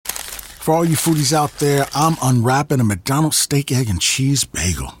For all you foodies out there, I'm unwrapping a McDonald's steak, egg, and cheese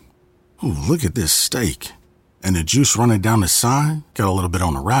bagel. Ooh, look at this steak. And the juice running down the side. Got a little bit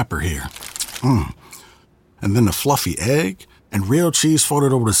on the wrapper here. And then the fluffy egg and real cheese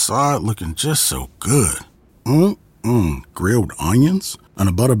folded over the side, looking just so good. Grilled onions and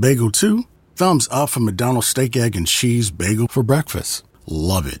a butter bagel too. Thumbs up for McDonald's steak, egg, and cheese bagel for breakfast.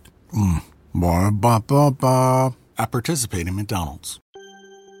 Love it. I participate in McDonald's.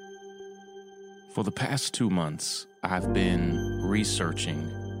 For the past 2 months, I've been researching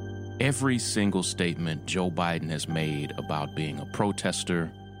every single statement Joe Biden has made about being a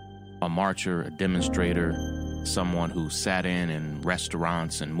protester, a marcher, a demonstrator, someone who sat in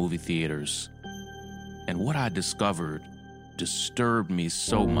restaurants and movie theaters. And what I discovered disturbed me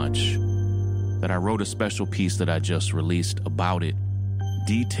so much that I wrote a special piece that I just released about it,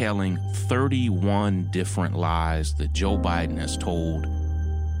 detailing 31 different lies that Joe Biden has told,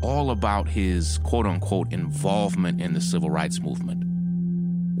 all about his quote-unquote involvement in the civil rights movement.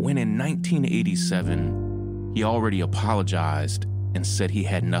 When in 1987, he already apologized and said he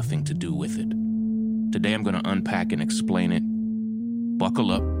had nothing to do with it. Today I'm going to unpack and explain it.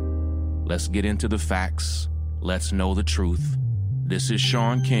 Buckle up. Let's get into the facts. Let's know the truth. This is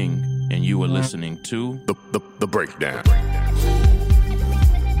Sean King, and you are listening to The Breakdown.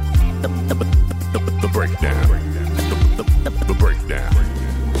 The Breakdown. The Breakdown.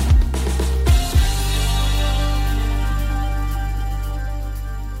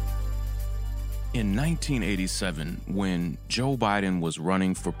 In 1987, when Joe Biden was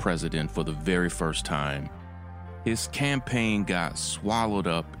running for president for the very first time, his campaign got swallowed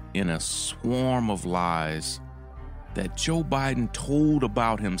up in a swarm of lies that Joe Biden told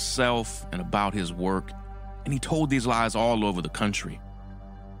about himself and about his work, and he told these lies all over the country.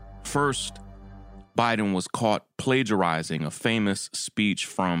 First, Biden was caught plagiarizing a famous speech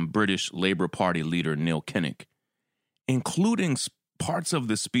from British Labour Party leader Neil Kinnock, including parts of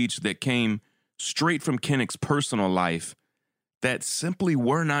the speech that came straight from Kinnock's personal life that simply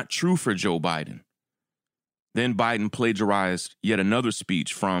were not true for Joe Biden. Then Biden plagiarized yet another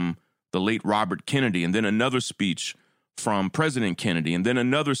speech from the late Robert Kennedy, and then another speech from President Kennedy, and then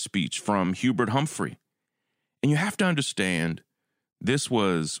another speech from Hubert Humphrey. And you have to understand, this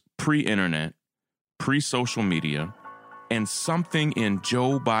was pre-internet, pre-social media, and something in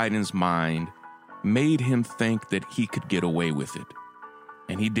Joe Biden's mind made him think that he could get away with it.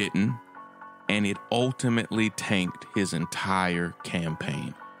 And he didn't. And it ultimately tanked his entire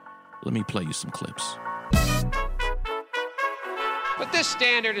campaign. Let me play you some clips. But this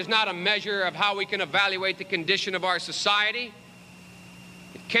standard is not a measure of how we can evaluate the condition of our society.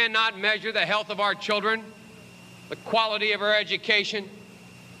 It cannot measure the health of our children, the quality of our education,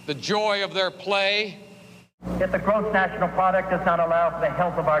 the joy of their play. Yet the gross national product does not allow for the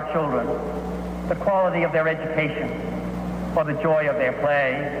health of our children, the quality of their education, or the joy of their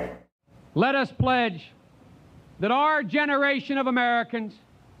play. Let us pledge that our generation of Americans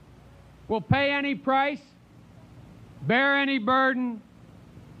will pay any price, bear any burden,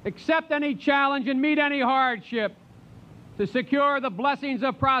 accept any challenge, and meet any hardship to secure the blessings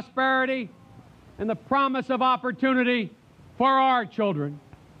of prosperity and the promise of opportunity for our children.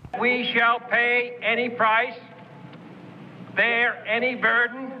 We shall pay any price, bear any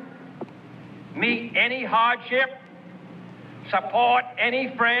burden, meet any hardship, support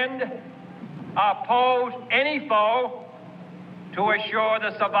any friend, oppose any foe to assure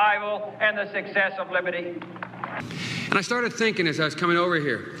the survival and the success of liberty. And I started thinking as I was coming over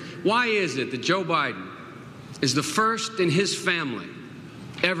here, why is it that Joe Biden is the first in his family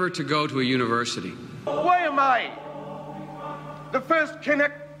ever to go to a university? Why am I the first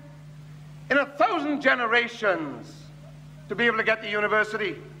Kinnock in 1,000 generations to be able to get to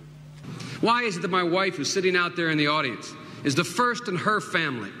university? Why is it that my wife, who's sitting out there in the audience, is the first in her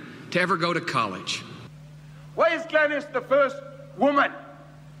family to ever go to college? Why is Glenys the first woman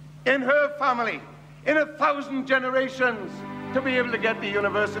in her family in 1,000 generations to be able to get to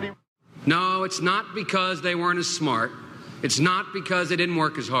university? No, it's not because they weren't as smart. It's not because they didn't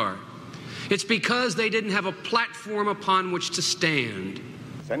work as hard. It's because they didn't have a platform upon which to stand.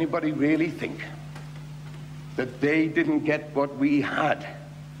 Does anybody really think that they didn't get what we had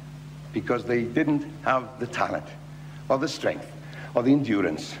because they didn't have the talent or the strength or the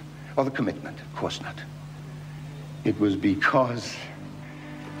endurance or the commitment? Of course not. It was because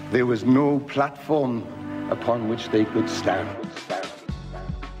there was no platform upon which they could stand.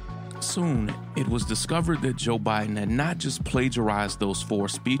 Soon, it was discovered that Joe Biden had not just plagiarized those 4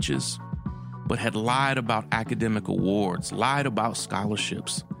 speeches, but had lied about academic awards, lied about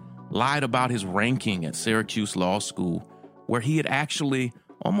scholarships, lied about his ranking at Syracuse Law School, where he had actually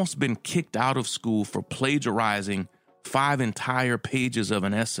almost been kicked out of school for plagiarizing 5 entire pages of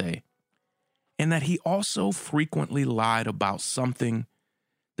an essay, and that he also frequently lied about something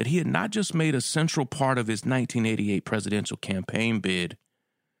that he had not just made a central part of his 1988 presidential campaign bid,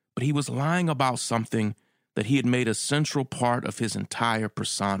 but he was lying about something that he had made a central part of his entire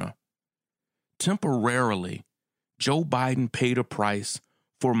persona. Temporarily, Joe Biden paid a price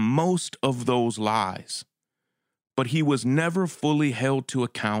for most of those lies, but he was never fully held to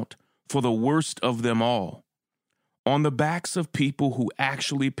account for the worst of them all, on the backs of people who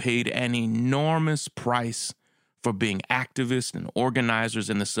actually paid an enormous price for being activists and organizers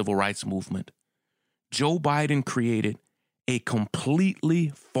in the civil rights movement. Joe Biden created a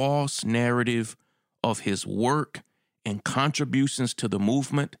completely false narrative of his work and contributions to the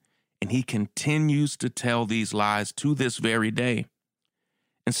movement, and he continues to tell these lies to this very day.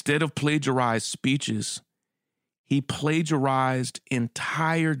 Instead of plagiarized speeches, he plagiarized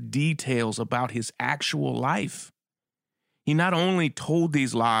entire details about his actual life. He not only told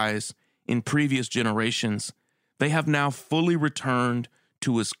these lies in previous generations, they have now fully returned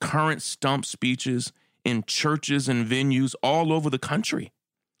to his current stump speeches in churches and venues all over the country,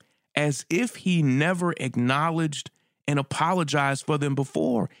 as if he never acknowledged and apologized for them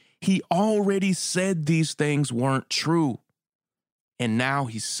before. He already said these things weren't true, and now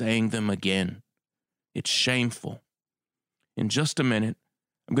he's saying them again. It's shameful. In just a minute,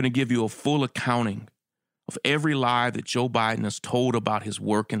 I'm going to give you a full accounting of every lie that Joe Biden has told about his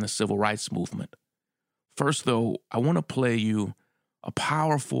work in the civil rights movement. First, though, I want to play you a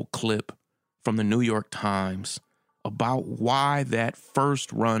powerful clip from the New York Times about why that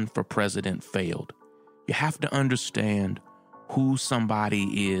first run for president failed. You have to understand who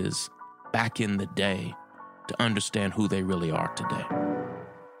somebody is back in the day to understand who they really are today.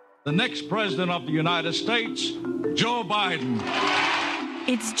 The next president of the United States, Joe Biden.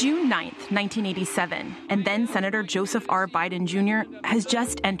 It's June 9th, 1987, and then Senator Joseph R. Biden Jr. has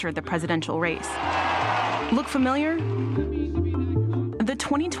just entered the presidential race. Look familiar? The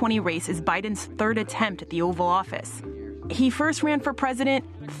 2020 race is Biden's third attempt at the Oval Office. He first ran for president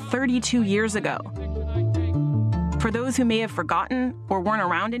 32 years ago. For those who may have forgotten or weren't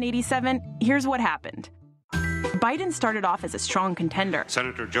around in '87, here's what happened. Biden started off as a strong contender.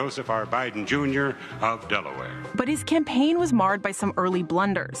 Senator Joseph R. Biden Jr. of Delaware. But his campaign was marred by some early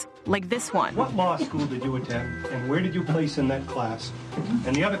blunders, like this one. What law school did you attend, and where did you place in that class?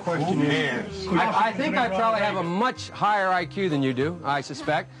 And the other question is... I think I probably have a much higher IQ than you do, I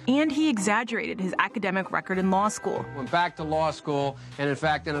suspect. And he exaggerated his academic record in law school. Went back to law school, and in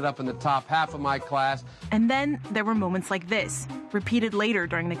fact ended up in the top half of my class. And then there were moments like this, repeated later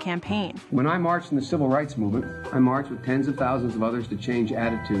during the campaign. When I marched in the civil rights movement, I marched with tens of thousands of others to change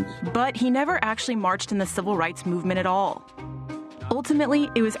attitudes. But he never actually marched in the civil rights movement at all. Ultimately,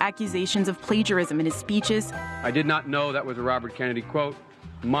 it was accusations of plagiarism in his speeches. I did not know that was a Robert Kennedy quote.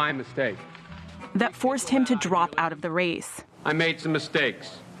 My mistake. That forced him to drop out of the race. I made some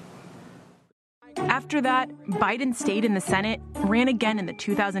mistakes. After that, Biden stayed in the Senate, ran again in the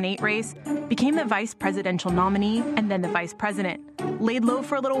 2008 race, became the vice presidential nominee, and then the vice president. Laid low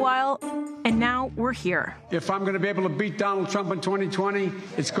for a little while, and now we're here. If I'm going to be able to beat Donald Trump in 2020,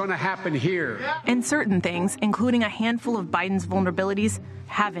 it's going to happen here. And certain things, including a handful of Biden's vulnerabilities,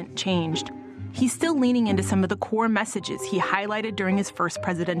 haven't changed. He's still leaning into some of the core messages he highlighted during his first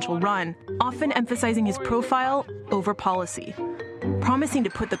presidential run, often emphasizing his profile over policy, promising to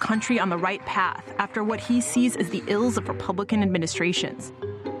put the country on the right path after what he sees as the ills of Republican administrations.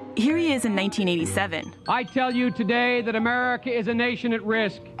 Here he is in 1987. I tell you today that America is a nation at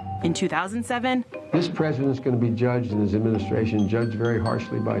risk. In 2007. This president is going to be judged in his administration, judged very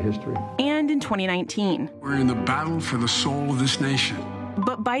harshly by history. And in 2019. We're in the battle for the soul of this nation.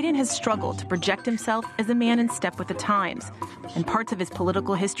 But Biden has struggled to project himself as a man in step with the times, and parts of his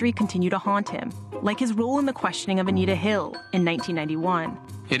political history continue to haunt him, like his role in the questioning of Anita Hill in 1991.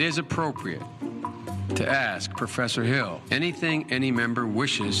 It is appropriate to ask Professor Hill anything any member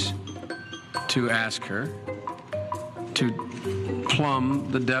wishes to ask her to plumb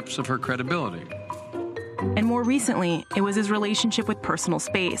the depths of her credibility. And more recently, it was his relationship with personal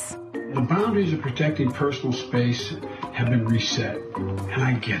space. The boundaries of protecting personal space have been reset, and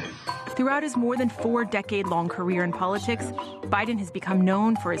I get it. Throughout his more than 4-decade-long career in politics, Biden has become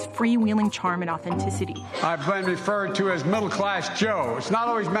known for his freewheeling charm and authenticity. I've been referred to as middle-class Joe. It's not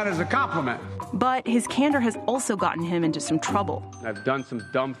always meant as a compliment. But his candor has also gotten him into some trouble. I've done some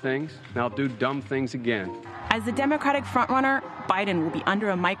dumb things, and I'll do dumb things again. As the Democratic frontrunner, Biden will be under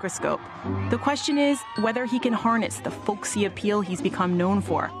a microscope. The question is whether he can harness the folksy appeal he's become known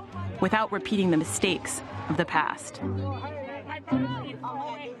for without repeating the mistakes of the past.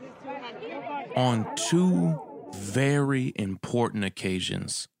 On two very important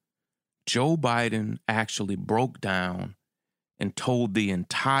occasions, Joe Biden actually broke down and told the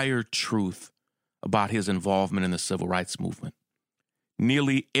entire truth about his involvement in the civil rights movement.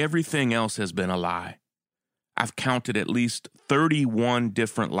 Nearly everything else has been a lie. I've counted at least 31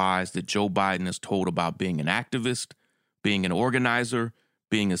 different lies that Joe Biden has told about being an activist, being an organizer,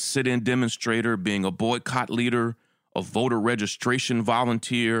 being a sit-in demonstrator, being a boycott leader, a voter registration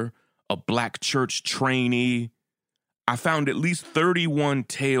volunteer, a black church trainee. I found at least 31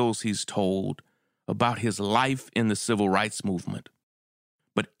 tales he's told about his life in the civil rights movement.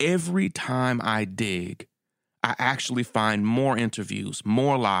 But every time I dig, I actually find more interviews,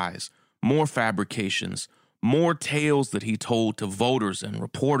 more lies, more fabrications, more tales that he told to voters and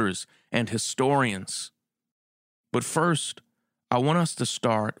reporters and historians. But first, I want us to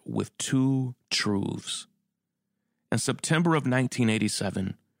start with two truths. In September of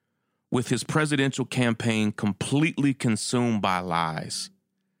 1987, with his presidential campaign completely consumed by lies,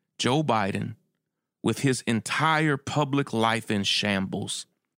 Joe Biden, with his entire public life in shambles,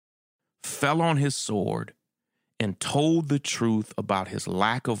 fell on his sword and told the truth about his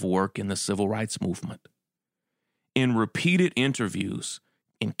lack of work in the civil rights movement. In repeated interviews,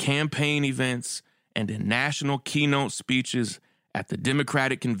 in campaign events, and in national keynote speeches at the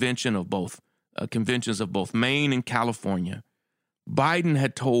Democratic conventions of both Maine and California, Biden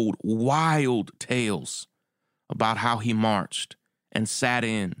had told wild tales about how he marched and sat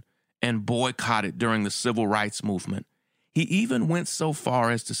in and boycotted during the civil rights movement. He even went so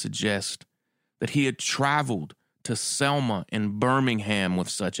far as to suggest that he had traveled to Selma and Birmingham with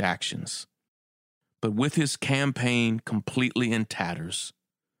such actions. But with his campaign completely in tatters,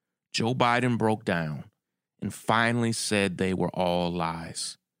 Joe Biden broke down and finally said they were all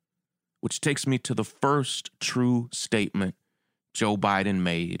lies. Which takes me to the first true statement Joe Biden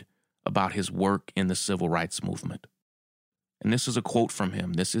made about his work in the civil rights movement. And this is a quote from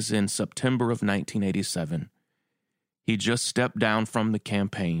him. This is in September of 1987. He just stepped down from the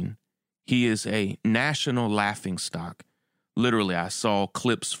campaign. He is a national laughingstock. Literally, I saw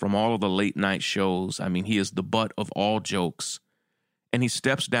clips from all of the late night shows. I mean, he is the butt of all jokes. And he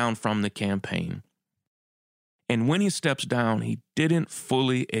steps down from the campaign. And when he steps down, he didn't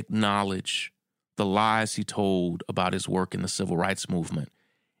fully acknowledge the lies he told about his work in the civil rights movement.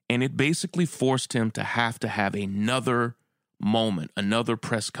 And it basically forced him to have another moment, another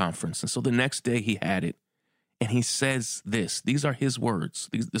press conference. And so the next day he had it. And he says this. These are his words.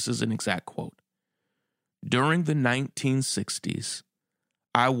 This is an exact quote. During the 1960s,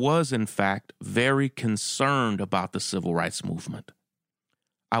 I was, in fact, very concerned about the civil rights movement.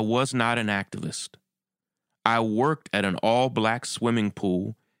 I was not an activist. I worked at an all-black swimming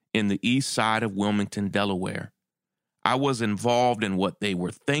pool in the east side of Wilmington, Delaware. I was involved in what they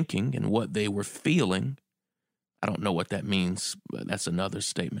were thinking and what they were feeling. I don't know what that means, but that's another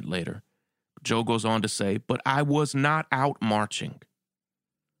statement later. Joe goes on to say, but I was not out marching.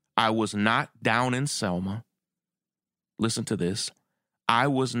 I was not down in Selma. Listen to this. I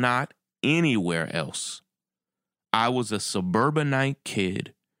was not anywhere else. I was a suburbanite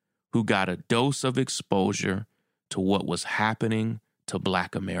kid who got a dose of exposure to what was happening to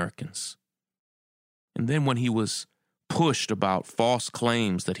Black Americans. And then when he was pushed about false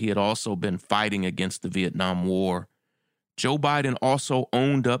claims that he had also been fighting against the Vietnam War, Joe Biden also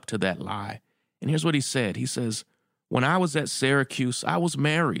owned up to that lie. And here's what he said. He says, when I was at Syracuse, I was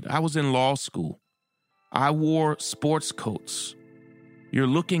married. I was in law school. I wore sports coats. You're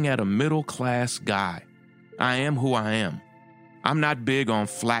looking at a middle-class guy. I am who I am. I'm not big on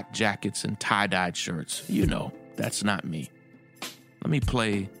flak jackets and tie-dyed shirts. You know, that's not me. Let me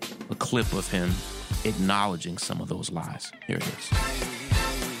play a clip of him acknowledging some of those lies. Here it is.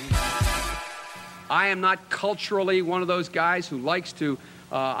 I am not culturally one of those guys who likes to,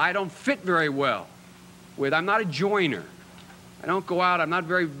 I don't fit very well with, I'm not a joiner. I don't go out,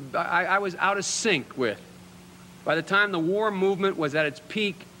 I was out of sync with. By the time the war movement was at its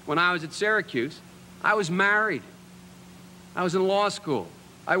peak when I was at Syracuse, I was married. I was in law school.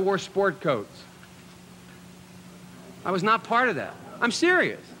 I wore sport coats. I was not part of that. I'm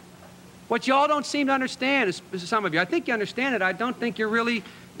serious. What y'all don't seem to understand is some of you. I think you understand it. I don't think you're really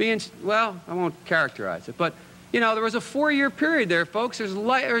being, well, I won't characterize it. But, you know, there was a 4-year period there, folks. There's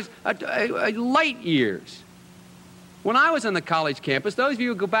light years. When I was on the college campus, those of you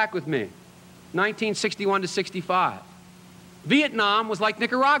who go back with me, 1961 to 65, Vietnam was like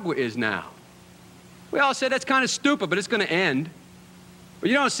Nicaragua is now. We all said that's kind of stupid, but it's going to end.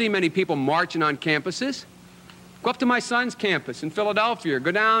 But you don't see many people marching on campuses. Go up to my son's campus in Philadelphia, or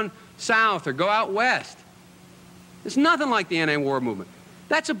go down south, or go out west. It's nothing like the anti-war movement.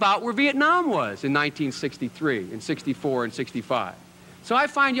 That's about where Vietnam was in 1963 and 64 and 65. So I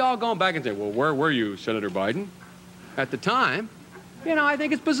find y'all going back and saying, well, where were you, Senator Biden? At the time, you know, I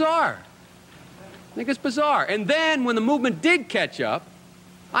think it's bizarre. I think it's bizarre. And then when the movement did catch up,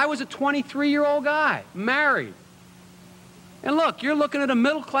 I was a 23-year-old guy, married. And look, you're looking at a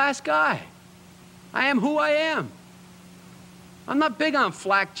middle-class guy. I am who I am. I'm not big on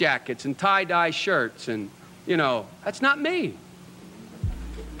flak jackets and tie-dye shirts and, you know, that's not me.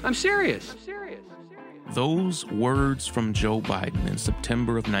 I'm serious. Those words from Joe Biden in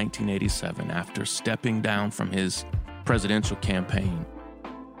September of 1987, after stepping down from his presidential campaign,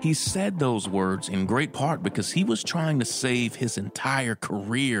 he said those words in great part because he was trying to save his entire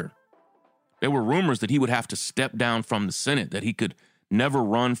career. There were rumors that he would have to step down from the Senate, that he could never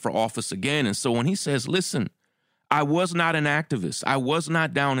run for office again. And so when he says, listen, I was not an activist, I was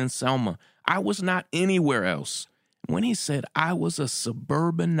not down in Selma, I was not anywhere else. When he said, I was a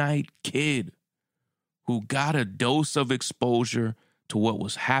suburbanite kid who got a dose of exposure to what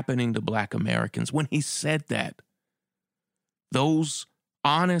was happening to Black Americans, when he said that, those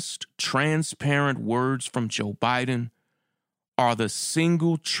honest, transparent words from Joe Biden are the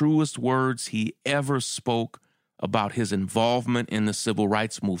single truest words he ever spoke about his involvement in the civil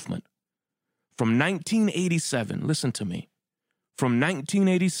rights movement. From 1987, listen to me, from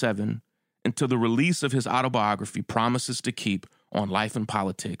 1987 until the release of his autobiography, Promises to Keep, on Life and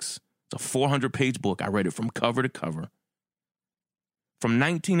Politics. It's a 400-page book. I read it from cover to cover. From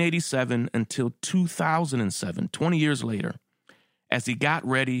 1987 until 2007, 20 years later, as he got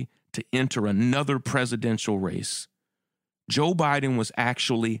ready to enter another presidential race, Joe Biden was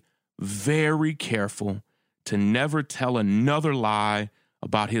actually very careful to never tell another lie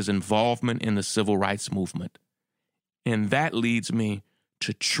about his involvement in the civil rights movement. And that leads me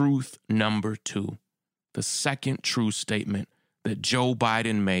to truth number 2, the second true statement that Joe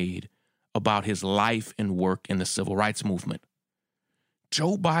Biden made about his life and work in the civil rights movement.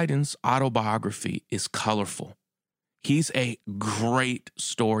 Joe Biden's autobiography is colorful. He's a great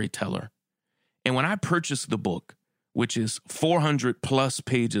storyteller. And when I purchased the book, which is 400 plus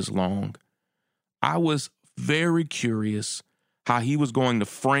pages long, I was very curious how he was going to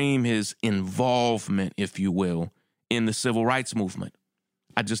frame his involvement, if you will, in the civil rights movement.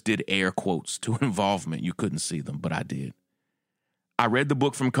 I just did air quotes to involvement. You couldn't see them, but I did. I read the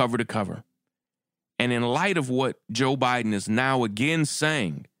book from cover to cover. And in light of what Joe Biden is now again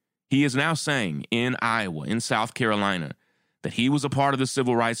saying, he is now saying in Iowa, in South Carolina, that he was a part of the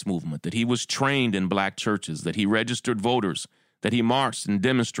civil rights movement, that he was trained in Black churches, that he registered voters, that he marched and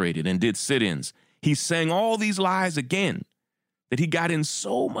demonstrated and did sit-ins. He's saying all these lies again that he got in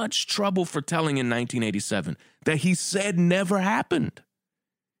so much trouble for telling in 1987 that he said never happened.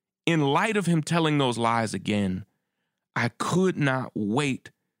 In light of him telling those lies again, I could not wait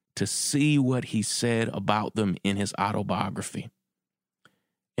to see what he said about them in his autobiography.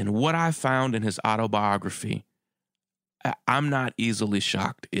 And what I found in his autobiography, I'm not easily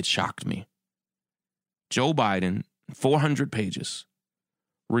shocked. It shocked me. Joe Biden, 400 pages,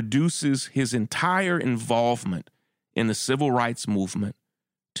 reduces his entire involvement in the civil rights movement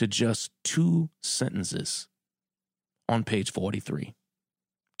to just 2 sentences on page 43.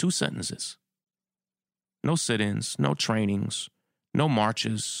 2 sentences. No sit-ins, no trainings, no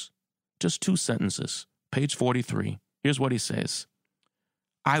marches, just 2 sentences. Page 43. Here's what he says.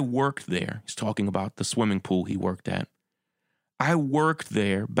 I worked there. He's talking about the swimming pool he worked at. I worked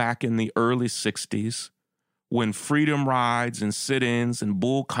there back in the early 60s when freedom rides and sit-ins and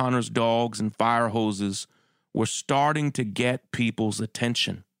Bull Connor's dogs and fire hoses were starting to get people's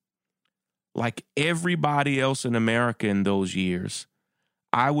attention. Like everybody else in America in those years,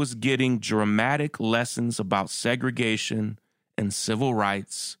 I was getting dramatic lessons about segregation and civil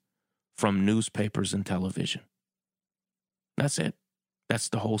rights from newspapers and television. That's it. That's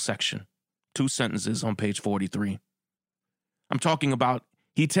the whole section. 2 sentences on page 43. I'm talking about,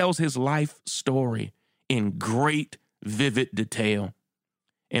 he tells his life story in great, vivid detail.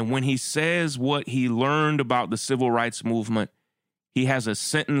 And when he says what he learned about the civil rights movement, he has a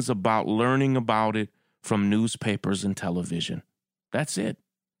sentence about learning about it from newspapers and television. That's it.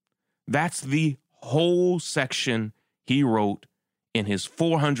 That's the whole section he wrote in his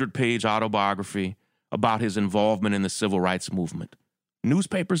 400-page autobiography about his involvement in the civil rights movement.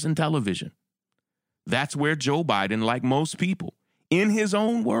 Newspapers and television. That's where Joe Biden, like most people, in his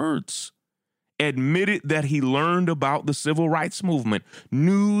own words, admitted that he learned about the civil rights movement.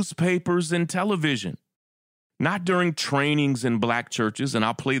 Newspapers and television. Not during trainings in Black churches, and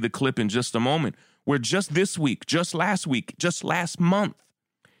I'll play the clip in just a moment, where just this week, just last month,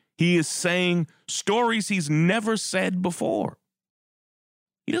 he is saying stories he's never said before.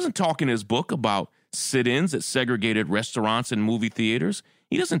 He doesn't talk in his book about sit-ins at segregated restaurants and movie theaters.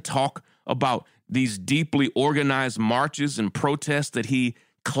 He doesn't talk about these deeply organized marches and protests that he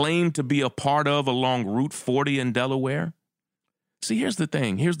claimed to be a part of along Route 40 in Delaware. See, here's the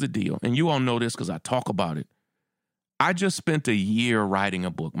thing. Here's the deal. And you all know this because I talk about it. I just spent a year writing a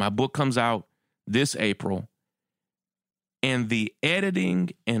book. My book comes out this April. And the editing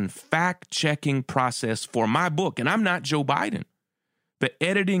and fact-checking process for my book, and I'm not Joe Biden, the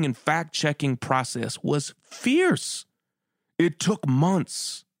editing and fact-checking process was fierce. It took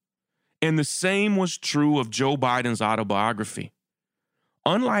months. And the same was true of Joe Biden's autobiography.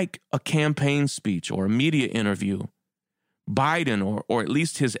 Unlike a campaign speech or a media interview, Biden, or at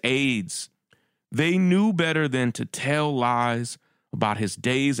least his aides, they knew better than to tell lies about his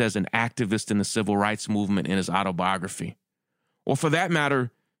days as an activist in the civil rights movement in his autobiography. Or for that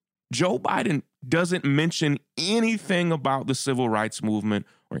matter, Joe Biden doesn't mention anything about the civil rights movement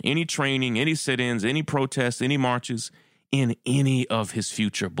or any training, any sit-ins, any protests, any marches in any of his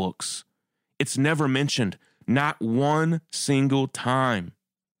future books. It's never mentioned, not one single time.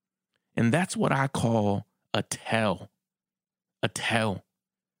 And that's what I call a tell. A tell.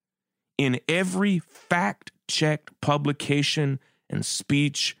 In every fact-checked publication and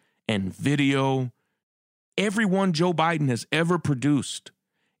speech and video, everyone Joe Biden has ever produced,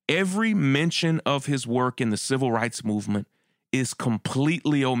 every mention of his work in the civil rights movement is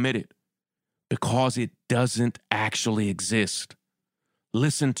completely omitted because it doesn't actually exist.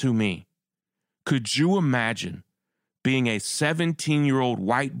 Listen to me. Could you imagine being a 17-year-old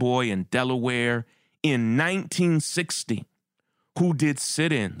white boy in Delaware in 1960 who did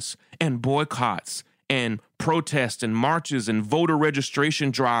sit-ins and boycotts and protests and marches and voter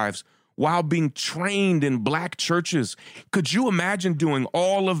registration drives while being trained in black churches? Could you imagine doing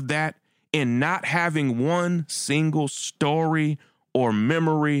all of that and not having one single story or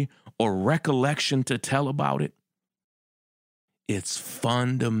memory or recollection to tell about it? It's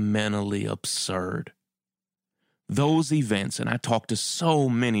fundamentally absurd. Those events, and I talked to so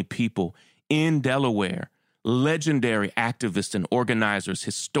many people in Delaware, legendary activists and organizers,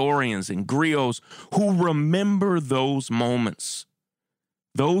 historians and griots who remember those moments.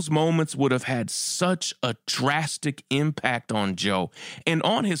 Those moments would have had such a drastic impact on Joe and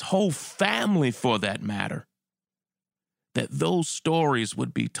on his whole family, for that matter, that those stories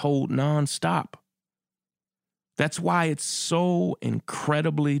would be told nonstop. That's why it's so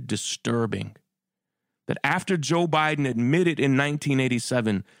incredibly disturbing that after Joe Biden admitted in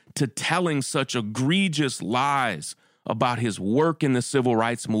 1987 to telling such egregious lies about his work in the civil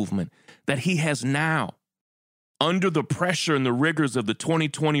rights movement, that he has now, under the pressure and the rigors of the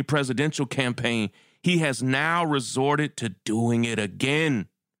 2020 presidential campaign, he has now resorted to doing it again.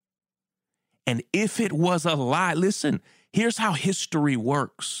 And if it was a lie, listen, here's how history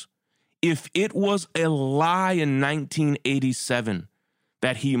works. If it was a lie in 1987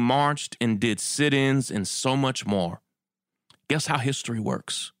 that he marched and did sit-ins and so much more, guess how history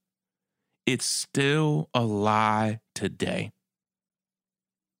works? It's still a lie today.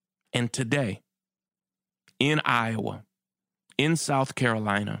 And today, in Iowa, in South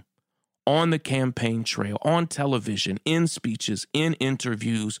Carolina, on the campaign trail, on television, in speeches, in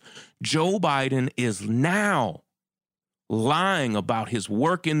interviews, Joe Biden is now lying about his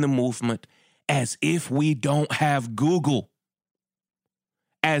work in the movement as if we don't have Google,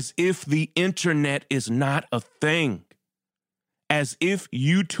 as if the internet is not a thing, as if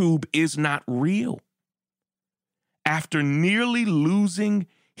YouTube is not real. After nearly losing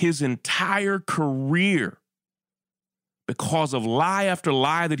his entire career because of lie after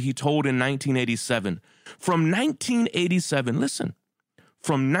lie that he told in 1987, from 1987, listen,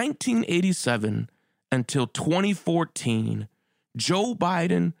 from 1987 until 2014, Joe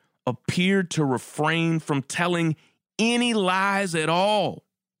Biden appeared to refrain from telling any lies at all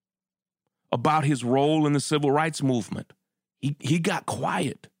about his role in the civil rights movement. He got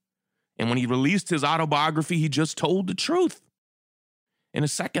quiet. And when he released his autobiography, he just told the truth. In a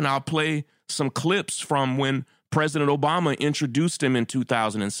second, I'll play some clips from when President Obama introduced him in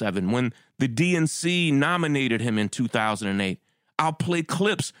 2007, when the DNC nominated him in 2008. I'll play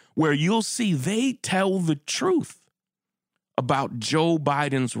clips where you'll see they tell the truth about Joe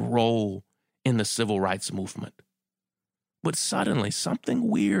Biden's role in the civil rights movement. But suddenly, something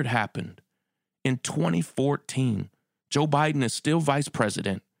weird happened. In 2014, Joe Biden is still vice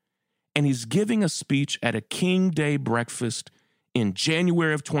president, and he's giving a speech at a King Day breakfast in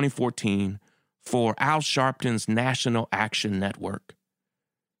January of 2014 for Al Sharpton's National Action Network.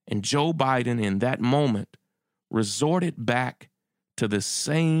 And Joe Biden, in that moment, resorted back to the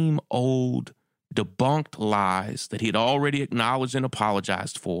same old debunked lies that he had already acknowledged and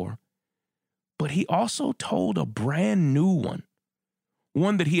apologized for, but he also told a brand new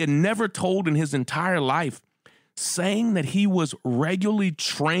one that he had never told in his entire life, saying that he was regularly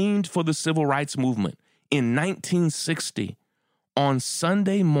trained for the civil rights movement in 1960 on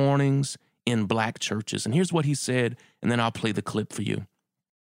Sunday mornings in black churches. And here's what he said, and then I'll play the clip for you.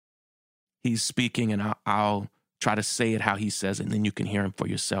 He's speaking, and I'll try to say it how he says it, and then you can hear him for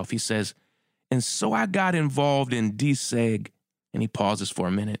yourself. He says, "And so I got involved in deseg," and he pauses for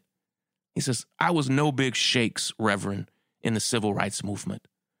a minute. He says, "I was no big shakes, Reverend, in the civil rights movement.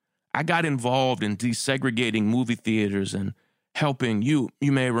 I got involved in desegregating movie theaters and helping you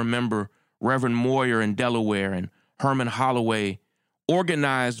may remember Reverend Moyer in Delaware and Herman Holloway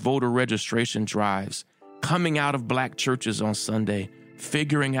organized voter registration drives, coming out of black churches on Sunday,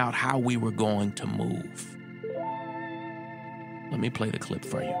 figuring out how we were going to move." Let me play the clip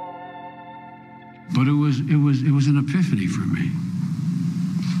for you. But it was an epiphany for me.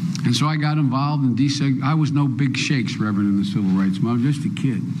 And so I got involved in I was no big shakes, Reverend, in the civil rights movement. I was just a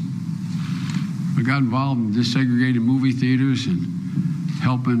kid. I got involved in desegregated movie theaters and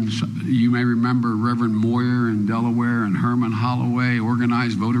helping, you may remember Reverend Moyer in Delaware and Herman Holloway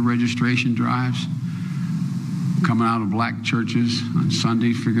organized voter registration drives, coming out of black churches on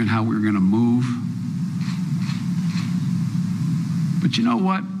Sundays, figuring how we were going to move. But you know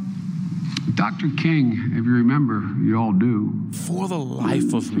what? Dr. King, if you remember, you all do. For the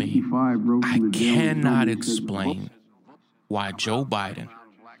life of me, I cannot explain why Joe Biden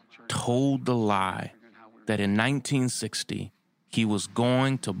told the lie that in 1960 he was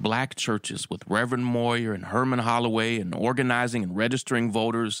going to black churches with Reverend Moyer and Herman Holloway and organizing and registering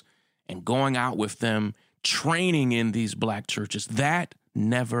voters and going out with them, training in these black churches. That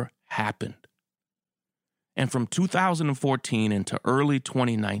never happened. And from 2014 into early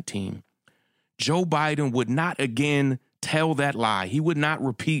 2019, Joe Biden would not again tell that lie. He would not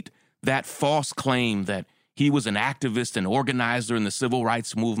repeat that false claim that he was an activist and organizer in the civil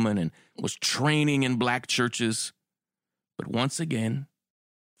rights movement and was training in black churches. But once again,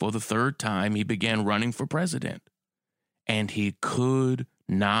 for the third time, he began running for president. And he could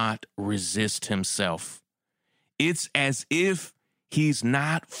not resist himself. It's as if he's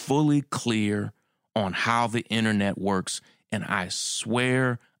not fully clear on how the internet works. And I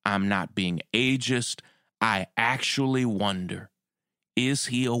swear I'm not being ageist. I actually wonder, is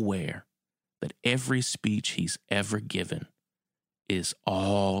he aware that every speech he's ever given is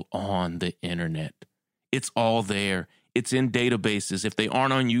all on the internet? It's all there. It's in databases. If they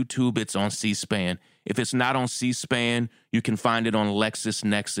aren't on YouTube, it's on C-SPAN. If it's not on C-SPAN, you can find it on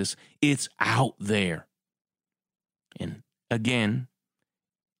LexisNexis. It's out there. And again,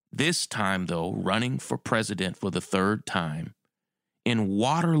 this time, though, running for president for the third time in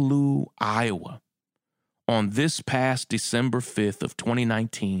Waterloo, Iowa, on this past December 5th of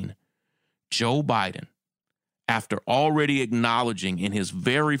 2019, Joe Biden, after already acknowledging in his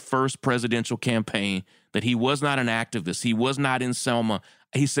very first presidential campaign that he was not an activist, he was not in Selma,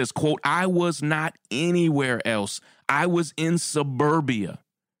 he says, quote, "I was not anywhere else. I was in suburbia."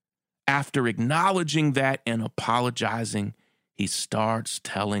 After acknowledging that and apologizing, he starts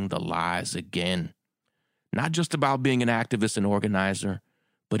telling the lies again. Not just about being an activist and organizer,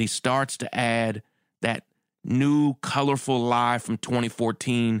 but he starts to add that new colorful lie from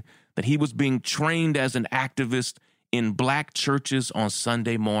 2014 that he was being trained as an activist in black churches on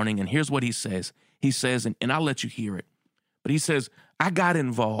Sunday morning. And here's what he says. He says, and I'll let you hear it, but he says, "I got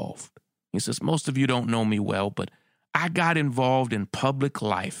involved." He says, "Most of you don't know me well, but I got involved in public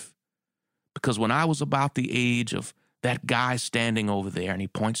life because when I was about the age of that guy standing over there," and he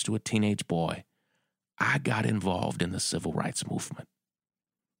points to a teenage boy, "I got involved in the civil rights movement."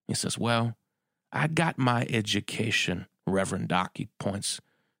 He says, "Well, I got my education, Reverend Doc," he points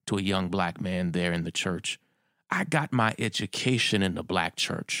to a young black man there in the church. "I got my education in the black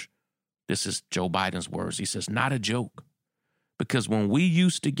church." This is Joe Biden's words. He says, "Not a joke. Because when we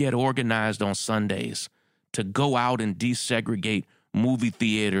used to get organized on Sundays to go out and desegregate movie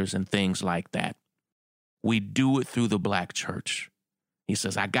theaters and things like that, we do it through the black church." He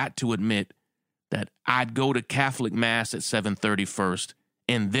says, "I got to admit that I'd go to Catholic Mass at 7:30 first,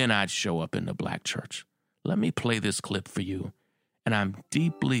 and then I'd show up in the black church." Let me play this clip for you. And I'm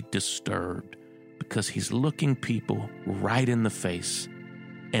deeply disturbed because he's looking people right in the face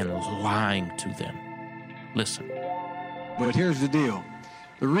and lying to them. Listen. But here's the deal.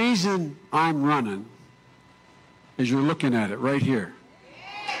 The reason I'm running is you're looking at it right here.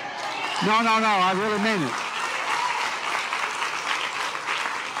 No, I really mean it.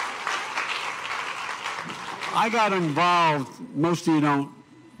 I got involved, most of you don't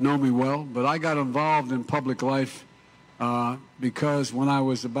know me well, but I got involved in public life because when I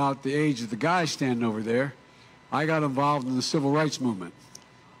was about the age of the guy standing over there, I got involved in the civil rights movement.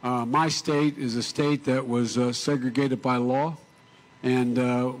 My state is a state that was segregated by law,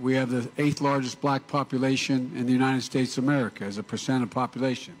 and we have the 8th largest black population in the United States of America as a percent of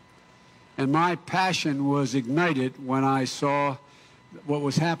population. And my passion was ignited when I saw what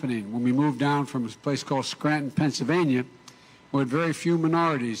was happening when we moved down from a place called Scranton, Pennsylvania. We had very few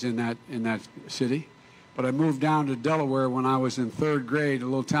minorities in that city, but I moved down to Delaware when I was in 3rd grade, a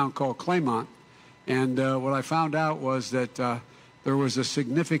little town called Claymont, and what I found out was that there was a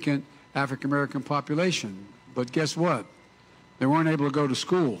significant African-American population. But guess what? They weren't able to go to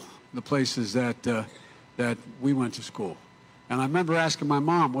school, the places that we went to school. And I remember asking my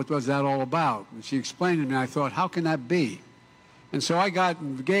mom, what was that all about? And she explained to me. I thought, how can that be? And so I got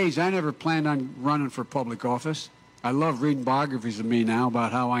engaged. I never planned on running for public office. I love reading biographies of me now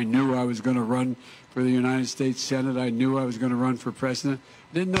about how I knew I was going to run for the United States Senate. I knew I was going to run for president.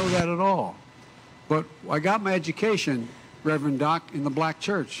 Didn't know that at all. But I got my education, Reverend Doc, in the black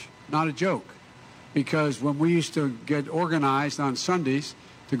church. Not a joke. Because when we used to get organized on Sundays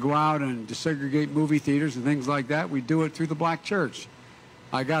to go out and desegregate movie theaters and things like that, we'd do it through the black church.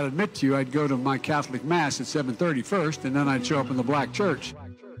 I got to admit to you, I'd go to my Catholic Mass at 7:30 first, and then I'd show up in the black church.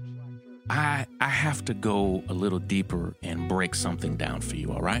 I have to go a little deeper and break something down for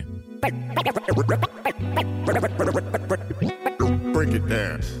you, all right? Break it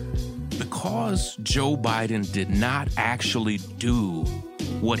down. Because Joe Biden did not actually do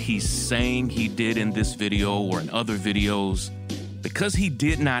what he's saying he did in this video or in other videos, because he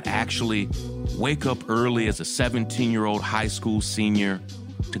did not actually wake up early as a 17-year-old high school senior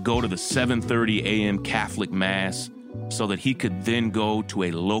to go to the 7:30 a.m. Catholic Mass so that he could then go to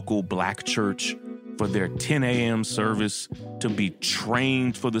a local black church for their 10 a.m. service to be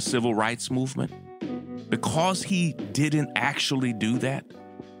trained for the civil rights movement. Because he didn't actually do that,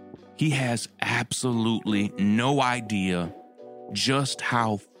 he has absolutely no idea just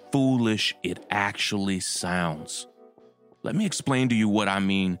how foolish it actually sounds. Let me explain to you what I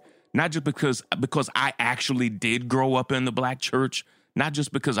mean. Not just because I actually did grow up in the black church, not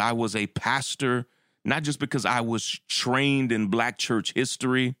just because I was a pastor, not just because I was trained in black church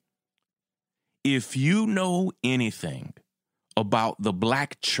history. If you know anything about the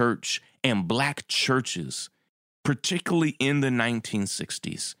black church and black churches, particularly in the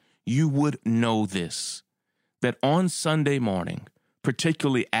 1960s, you would know this, that on Sunday morning,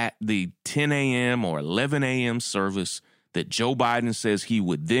 particularly at the 10 a.m. or 11 a.m. service that Joe Biden says he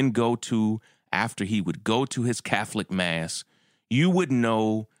would then go to after he would go to his Catholic Mass, you would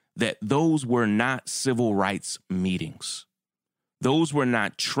know that those were not civil rights meetings. Those were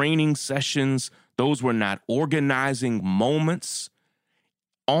not training sessions. Those were not organizing moments.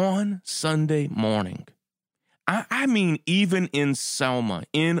 On Sunday morning, I mean, even in Selma,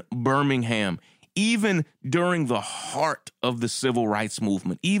 in Birmingham, even during the heart of the civil rights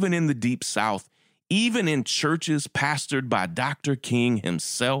movement, even in the Deep South, even in churches pastored by Dr. King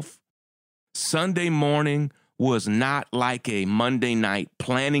himself, Sunday morning was not like a Monday night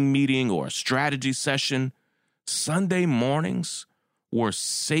planning meeting or a strategy session. Sunday mornings were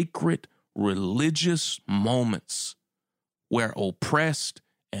sacred religious moments where oppressed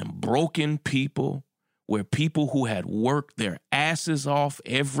and broken people, where people who had worked their asses off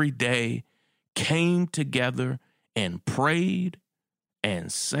every day came together and prayed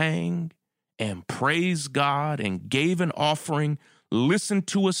and sang and praised God and gave an offering, listened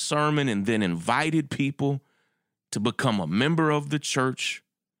to a sermon, and then invited people to become a member of the church.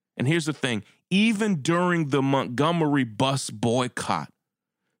 And here's the thing, even during the Montgomery bus boycott,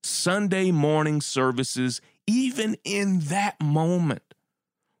 Sunday morning services, even in that moment,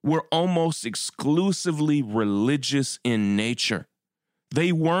 were almost exclusively religious in nature.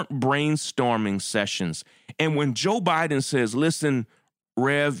 They weren't brainstorming sessions. And when Joe Biden says, listen,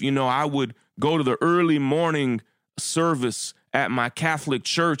 Rev, I would go to the early morning service at my Catholic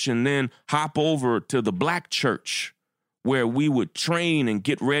church and then hop over to the black church where we would train and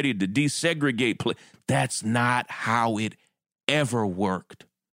get ready to desegregate. That's not how it ever worked.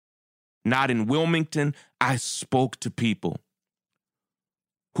 Not in Wilmington. I spoke to people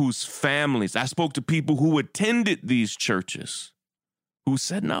whose families, I spoke to people who attended these churches who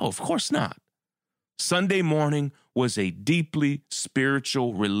said, no, of course not. Sunday morning was a deeply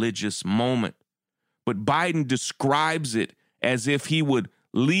spiritual, religious moment. But Biden describes it as if he would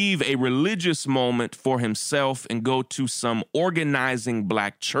leave a religious moment for himself and go to some organizing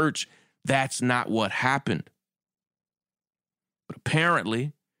black church. That's not what happened. But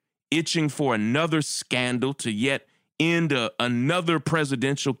apparently, itching for another scandal to yet end another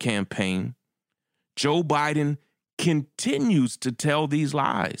presidential campaign, Joe Biden continues to tell these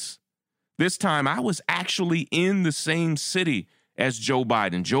lies. This time, I was actually in the same city as Joe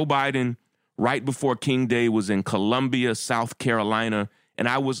Biden. Joe Biden, right before King Day, was in Columbia, South Carolina, and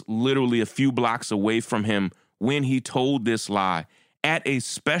I was literally a few blocks away from him when he told this lie at a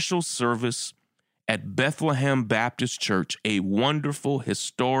special service at Bethlehem Baptist Church, a wonderful,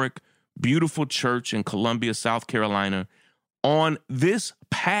 historic, beautiful church in Columbia, South Carolina. On this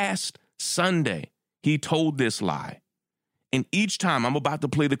past Sunday, he told this lie. And each time, I'm about to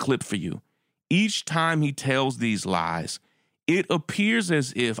play the clip for you, each time he tells these lies, it appears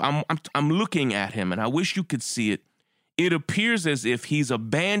as if, I'm looking at him, and I wish you could see it, it appears as if he's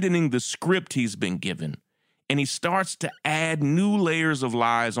abandoning the script he's been given, and he starts to add new layers of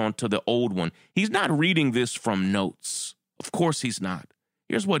lies onto the old one. He's not reading this from notes. Of course he's not.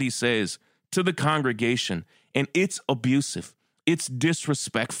 Here's what he says to the congregation, and it's abusive. It's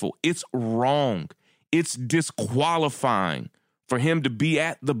disrespectful. It's wrong. It's disqualifying for him to be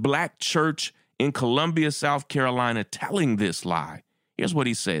at the black church in Columbia, South Carolina, telling this lie. Here's what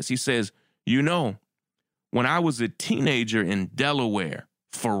he says. He says, you know, when I was a teenager in Delaware,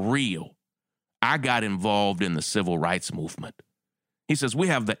 for real, I got involved in the civil rights movement. He says, we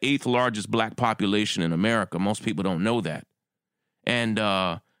have the 8th largest black population in America. Most people don't know that. And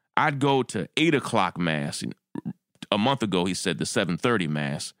I'd go to 8 o'clock mass. A month ago, he said the 7:30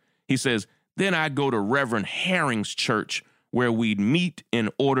 mass. He says, then I'd go to Reverend Herring's church, where we'd meet in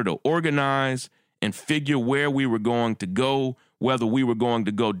order to organize and figure where we were going to go, whether we were going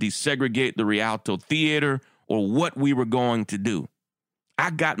to go desegregate the Rialto Theater or what we were going to do. I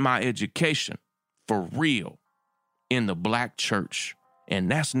got my education, for real, in the black church. And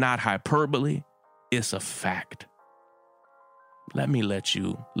that's not hyperbole, it's a fact. Let me let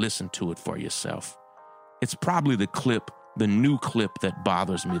you listen to it for yourself. It's probably the new clip that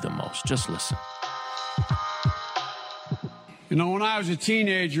bothers me the most. Just listen. You know, when I was a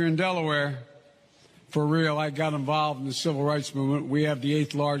teenager in Delaware, for real, I got involved in the civil rights movement. We have the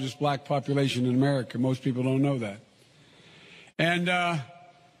 8th largest black population in America. Most people don't know that. And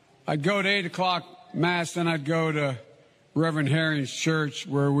I'd go to 8 o'clock mass, then I'd go to Reverend Herring's church,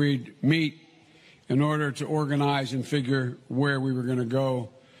 where we'd meet in order to organize and figure where we were going to go,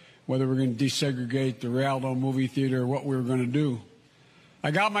 whether we were going to desegregate the Rialto movie theater or what we were going to do.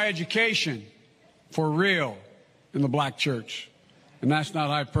 I got my education, for real, in the black church. And that's not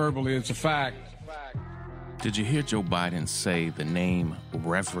hyperbole, it's a fact. Did you hear Joe Biden say the name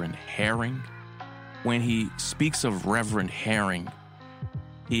Reverend Herring? When he speaks of Reverend Herring,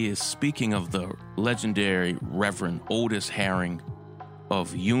 he is speaking of the legendary Reverend Otis Herring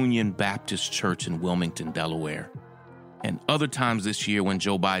of Union Baptist Church in Wilmington, Delaware. And other times this year when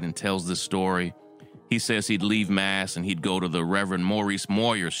Joe Biden tells this story, he says he'd leave Mass and he'd go to the Reverend Maurice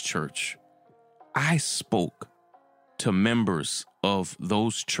Moyer's church. I spoke to members of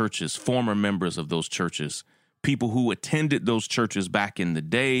those churches, former members of those churches, people who attended those churches back in the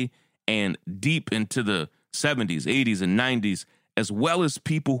day and deep into the 70s, 80s, and 90s, as well as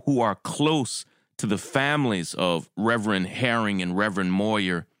people who are close to the families of Reverend Herring and Reverend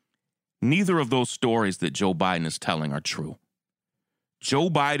Moyer. Neither of those stories that Joe Biden is telling are true. Joe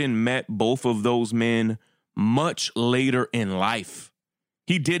Biden met both of those men much later in life.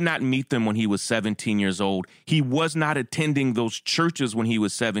 He did not meet them when he was 17 years old. He was not attending those churches when he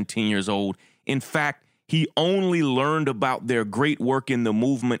was 17 years old. In fact, he only learned about their great work in the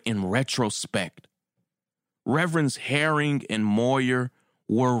movement in retrospect. Reverends Herring and Moyer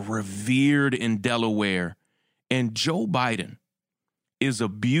were revered in Delaware, and Joe Biden is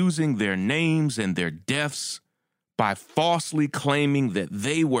abusing their names and their deaths by falsely claiming that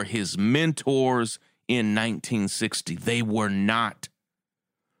they were his mentors in 1960. They were not.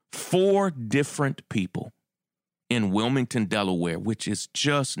 4 different people in Wilmington, Delaware, which is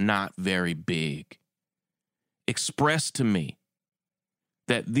just not very big, expressed to me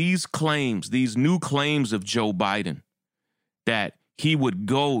that these claims, these new claims of Joe Biden, that he would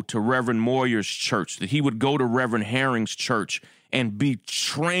go to Reverend Moyer's church, that he would go to Reverend Herring's church and be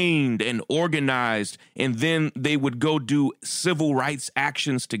trained and organized, and then they would go do civil rights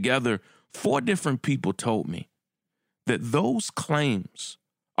actions together. 4 different people told me that those claims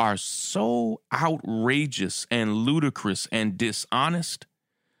are so outrageous and ludicrous and dishonest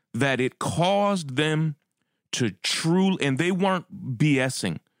that it caused them to truly, and they weren't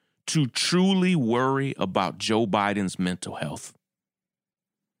BSing, to truly worry about Joe Biden's mental health.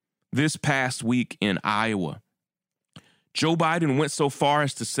 This past week in Iowa, Joe Biden went so far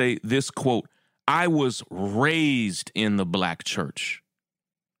as to say this quote, "I was raised in the black church."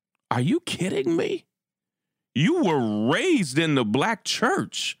 Are you kidding me? You were raised in the black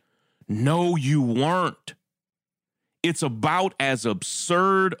church. No, you weren't. It's about as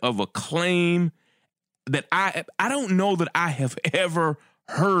absurd of a claim that I don't know that I have ever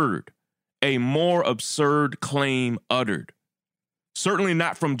heard a more absurd claim uttered. Certainly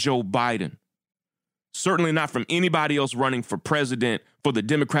not from Joe Biden. Certainly not from anybody else running for president, for the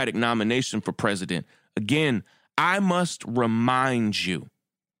Democratic nomination for president. Again, I must remind you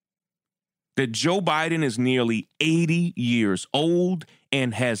that Joe Biden is nearly 80 years old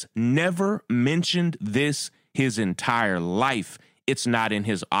and has never mentioned this his entire life. It's not in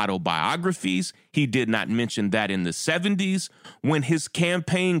his autobiographies. He did not mention that in the 70s. When his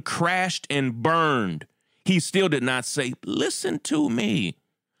campaign crashed and burned, he still did not say, listen to me.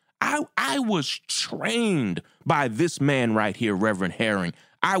 I was trained by this man right here, Reverend Herring.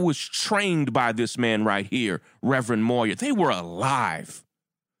 I was trained by this man right here, Reverend Moyer. They were alive.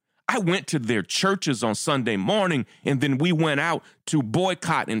 I went to their churches on Sunday morning, and then we went out to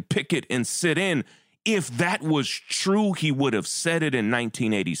boycott and picket and sit in. If that was true, he would have said it in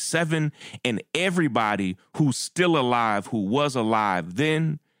 1987, and everybody who's still alive, who was alive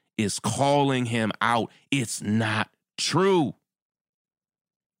then, is calling him out. It's not true.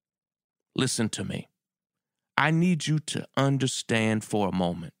 Listen to me. I need you to understand for a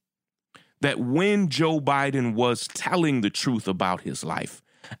moment that when Joe Biden was telling the truth about his life,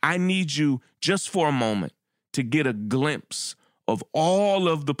 I need you just for a moment to get a glimpse of all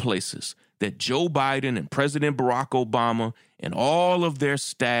of the places that Joe Biden and President Barack Obama and all of their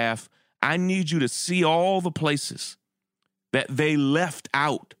staff, I need you to see all the places that they left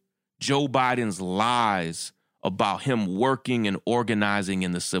out Joe Biden's lies about him working and organizing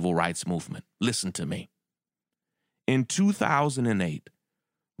in the civil rights movement. Listen to me. In 2008,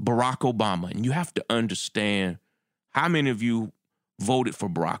 Barack Obama, and you have to understand how many of you voted for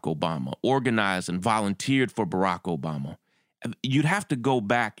Barack Obama, organized and volunteered for Barack Obama. You'd have to go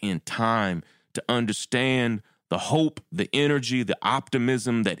back in time to understand the hope, the energy, the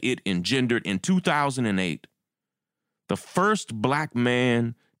optimism that it engendered. In 2008, the first black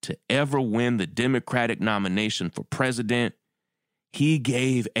man to ever win the Democratic nomination for president, he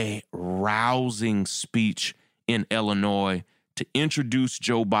gave a rousing speech in Illinois to introduce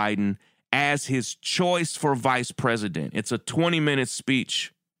Joe Biden as his choice for vice president. It's a 20-minute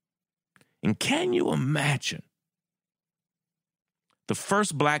speech. And can you imagine the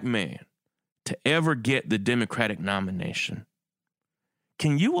first black man to ever get the Democratic nomination?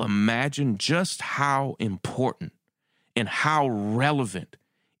 Can you imagine just how important and how relevant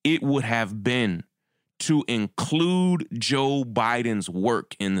it would have been to include Joe Biden's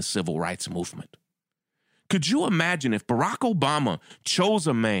work in the civil rights movement? Could you imagine if Barack Obama chose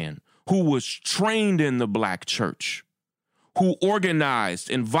a man who was trained in the black church, who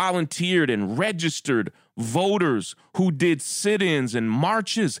organized and volunteered and registered voters, who did sit-ins and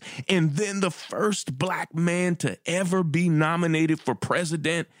marches, and then the first black man to ever be nominated for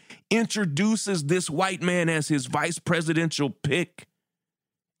president introduces this white man as his vice presidential pick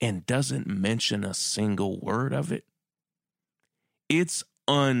and doesn't mention a single word of it? It's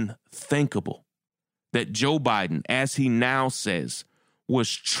unthinkable that Joe Biden, as he now says, was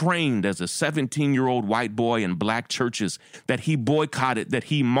trained as a 17-year-old white boy in black churches, that he boycotted, that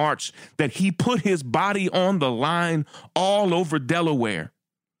he marched, that he put his body on the line all over Delaware,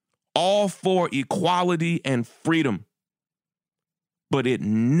 all for equality and freedom. But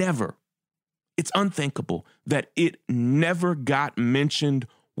it's unthinkable that it never got mentioned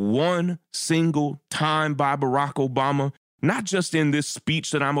one single time by Barack Obama, not just in this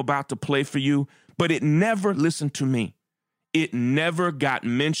speech that I'm about to play for you, but it never, listen to me, it never got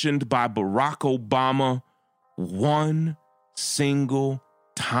mentioned by Barack Obama one single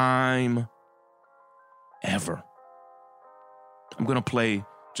time ever. I'm going to play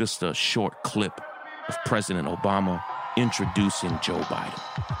just a short clip of President Obama introducing Joe Biden.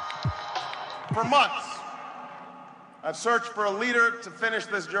 For months, I've searched for a leader to finish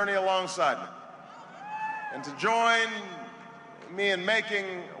this journey alongside me and to join me in making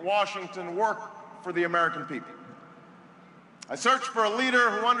Washington work for the American people. I searched for a leader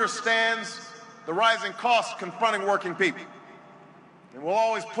who understands the rising costs confronting working people and will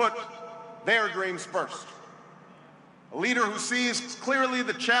always put their dreams first. A leader who sees clearly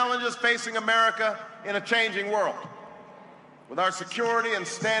the challenges facing America in a changing world, with our security and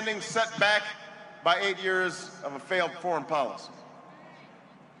standing set back by 8 years of a failed foreign policy.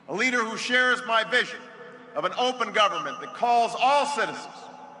 A leader who shares my vision of an open government that calls all citizens,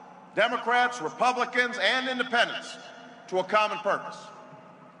 Democrats, Republicans, and independents, to a common purpose.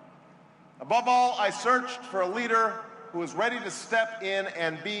 Above all, I searched for a leader who is ready to step in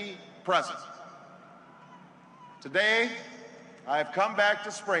and be present. Today, I have come back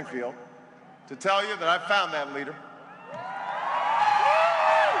to Springfield to tell you that I've found that leader.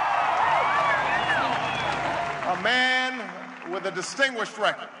 A man with a distinguished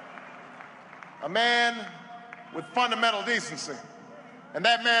record. A man with fundamental decency. And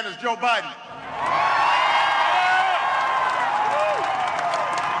that man is Joe Biden.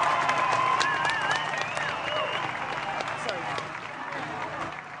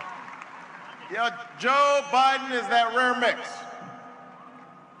 Joe Biden is that rare mix.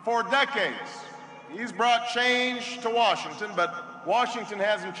 For decades, he's brought change to Washington, but Washington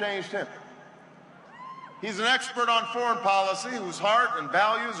hasn't changed him. He's an expert on foreign policy whose heart and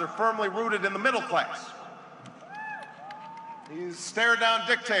values are firmly rooted in the middle class. He's stared down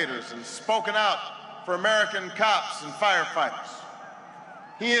dictators and spoken out for American cops and firefighters.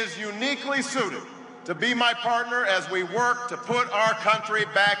 He is uniquely suited to be my partner as we work to put our country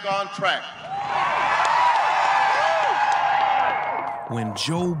back on track. When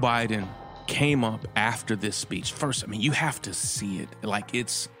Joe Biden came up after this speech, first, I mean, you have to see it. Like,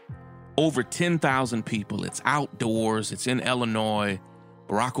 it's over 10,000 people. It's outdoors. It's in Illinois.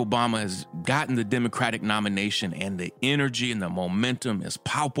 Barack Obama has gotten the Democratic nomination, and the energy and the momentum is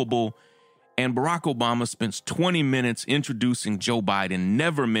palpable. And Barack Obama spends 20 minutes introducing Joe Biden,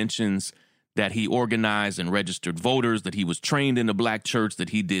 never mentions that he organized and registered voters, that he was trained in the black church,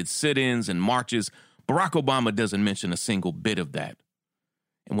 that he did sit-ins and marches. Barack Obama doesn't mention a single bit of that.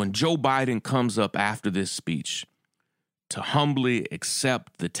 And when Joe Biden comes up after this speech to humbly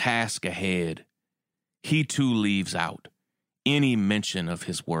accept the task ahead, he too leaves out any mention of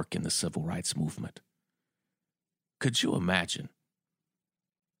his work in the civil rights movement. Could you imagine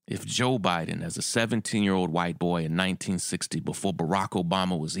if Joe Biden, as a 17-year-old white boy in 1960, before Barack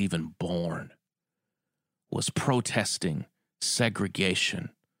Obama was even born, was protesting segregation,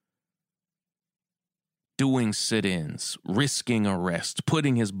 doing sit-ins, risking arrest,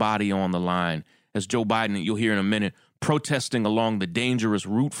 putting his body on the line, as Joe Biden, you'll hear in a minute, protesting along the dangerous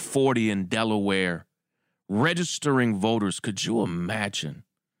Route 40 in Delaware, registering voters. Could you imagine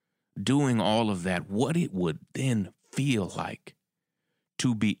doing all of that, what it would then feel like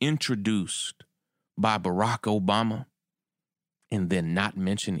to be introduced by Barack Obama and then not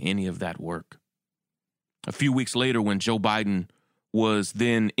mention any of that work? A few weeks later, when Joe Biden was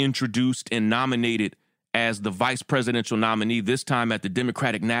then introduced and nominated as the vice presidential nominee, this time at the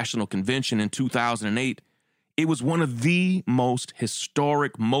Democratic National Convention in 2008, it was one of the most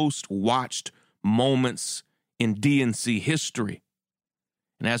historic, most watched moments in DNC history.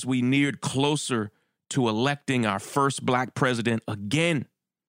 And as we neared closer to electing our first black president again,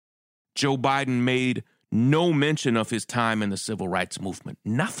 Joe Biden made no mention of his time in the civil rights movement.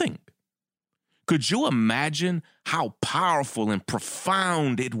 Nothing. Could you imagine how powerful and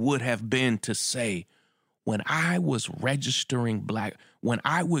profound it would have been to say, when I was registering black, when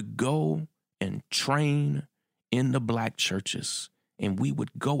I would go and train in the black churches and we would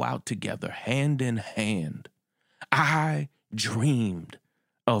go out together hand in hand, I dreamed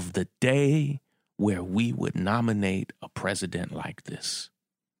of the day where we would nominate a president like this.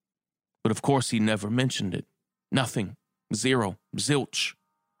 But of course, he never mentioned it. Nothing. Zero. Zilch.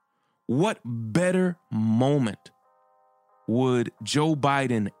 What better moment would Joe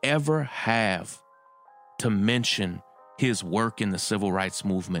Biden ever have to mention his work in the civil rights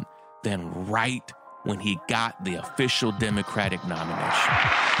movement than right when he got the official Democratic nomination?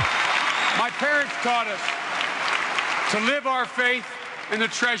 My parents taught us to live our faith and to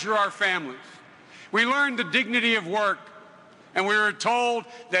treasure our families. We learned the dignity of work, and we were told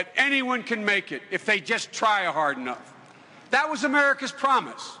that anyone can make it if they just try hard enough. That was America's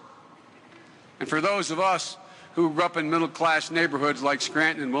promise. And for those of us who grew up in middle-class neighborhoods like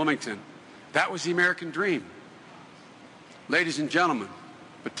Scranton and Wilmington, that was the American dream. Ladies and gentlemen,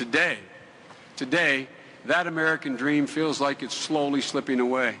 but today, that American dream feels like it's slowly slipping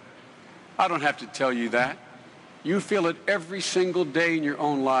away. I don't have to tell you that. You feel it every single day in your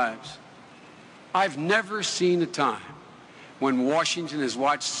own lives. I've never seen a time when Washington has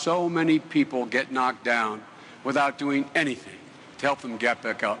watched so many people get knocked down without doing anything to help them get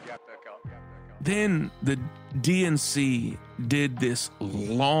back up. Then the DNC did this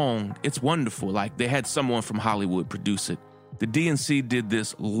long, it's wonderful, like they had someone from Hollywood produce it. The DNC did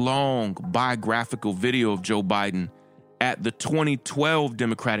this long biographical video of Joe Biden at the 2012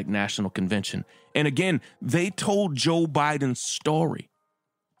 Democratic National Convention. And again, they told Joe Biden's story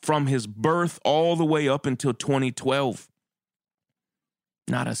from his birth all the way up until 2012.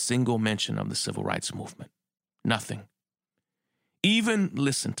 Not a single mention of the civil rights movement. Nothing. Even,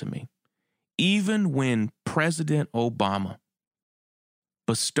 listen to me, even when President Obama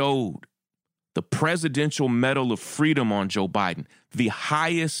bestowed the Presidential Medal of Freedom on Joe Biden, the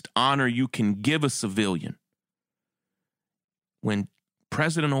highest honor you can give a civilian. When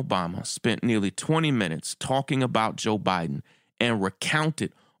President Obama spent nearly 20 minutes talking about Joe Biden and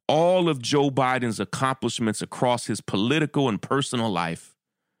recounted all of Joe Biden's accomplishments across his political and personal life,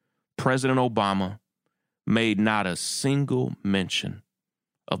 President Obama made not a single mention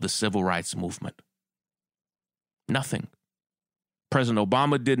of the civil rights movement. Nothing. President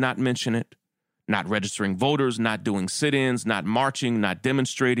Obama did not mention it. Not registering voters, not doing sit-ins, not marching, not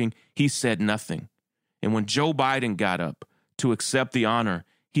demonstrating. He said nothing. And when Joe Biden got up to accept the honor,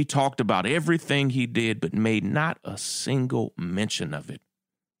 he talked about everything he did, but made not a single mention of it.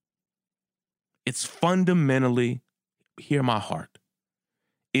 It's fundamentally, hear my heart,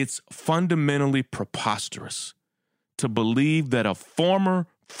 it's fundamentally preposterous to believe that a former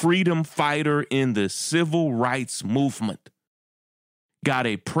freedom fighter in the civil rights movement got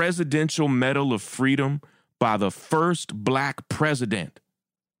a Presidential Medal of Freedom by the first black president.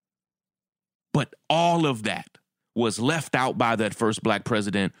 But all of that was left out by that first black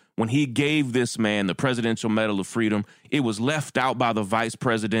president when he gave this man the Presidential Medal of Freedom. It was left out by the vice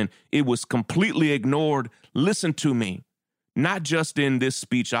president. It was completely ignored. Listen to me. Not just in this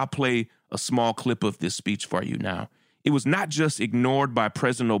speech. I'll play a small clip of this speech for you now. It was not just ignored by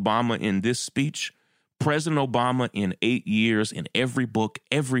President Obama in this speech. President Obama, in 8 years, in every book,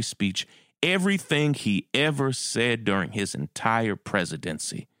 every speech, everything he ever said during his entire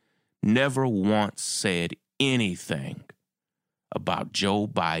presidency, never once said anything about Joe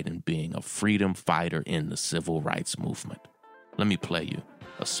Biden being a freedom fighter in the civil rights movement. Let me play you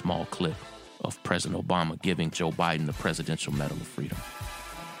a small clip of President Obama giving Joe Biden the Presidential Medal of Freedom.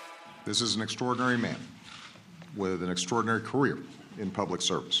 This is an extraordinary man with an extraordinary career in public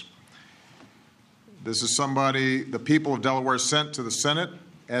service. This is somebody the people of Delaware sent to the Senate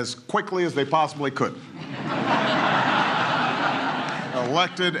as quickly as they possibly could.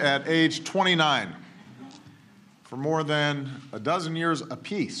 Elected at age 29. For more than a dozen years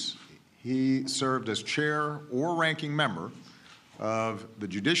apiece, he served as chair or ranking member of the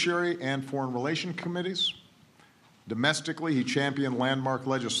Judiciary and Foreign Relations Committees. Domestically, he championed landmark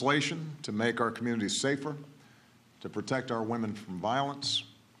legislation to make our communities safer, to protect our women from violence.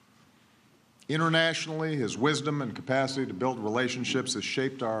 Internationally, his wisdom and capacity to build relationships has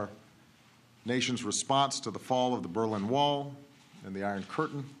shaped our nation's response to the fall of the Berlin Wall and the Iron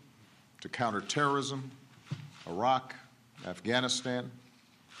Curtain, to counter terrorism, Iraq, Afghanistan.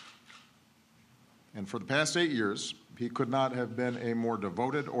 And for the past 8 years, he could not have been a more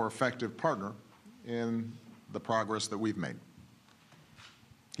devoted or effective partner in the progress that we've made.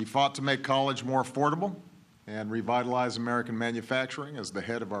 He fought to make college more affordable and revitalize American manufacturing as the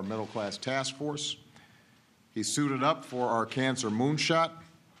head of our middle-class task force. He suited up for our cancer moonshot,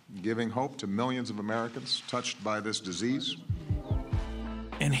 giving hope to millions of Americans touched by this disease.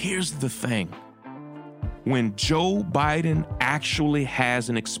 And here's the thing. When Joe Biden actually has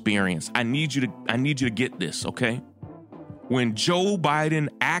an experience, I need you to get this, okay? When Joe Biden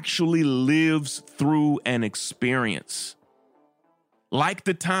actually lives through an experience, like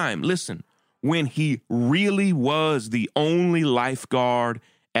the time, listen, when he really was the only lifeguard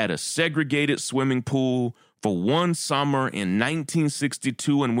at a segregated swimming pool for one summer in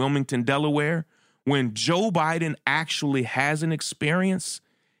 1962 in Wilmington, Delaware, when Joe Biden actually has an experience,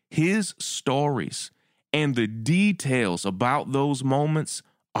 his stories and the details about those moments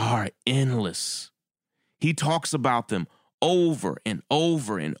are endless. He talks about them over and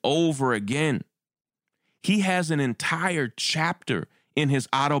over and over again. He has an entire chapter in his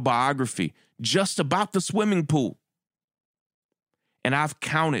autobiography just about the swimming pool. And I've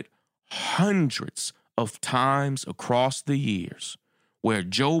counted hundreds of times across the years where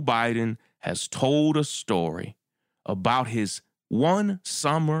Joe Biden has told a story about his one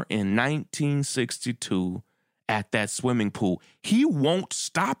summer in 1962 at that swimming pool. He won't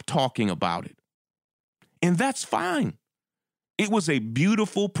stop talking about it. And that's fine. It was a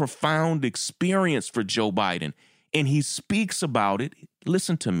beautiful, profound experience for Joe Biden. And he speaks about it,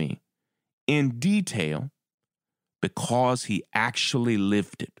 listen to me, in detail because he actually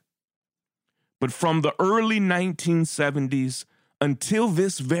lived it. But from the early 1970s until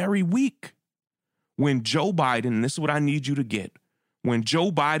this very week, when Joe Biden, and this is what I need you to get, when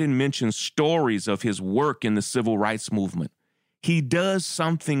Joe Biden mentions stories of his work in the civil rights movement, he does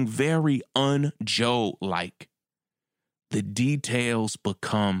something very un-Joe-like. The details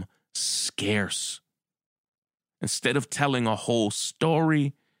become scarce. Instead of telling a whole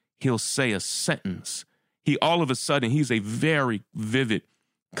story, he'll say a sentence. All of a sudden, he's a very vivid,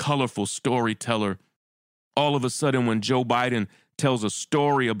 colorful storyteller. All of a sudden, when Joe Biden tells a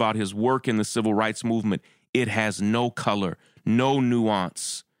story about his work in the civil rights movement, it has no color, no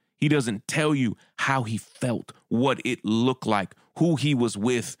nuance. He doesn't tell you how he felt, what it looked like, who he was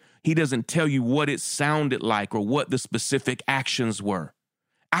with. He doesn't tell you what it sounded like or what the specific actions were.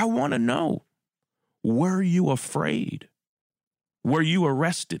 I want to know, were you afraid? Were you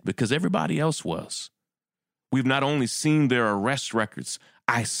arrested? Because everybody else was. We've not only seen their arrest records,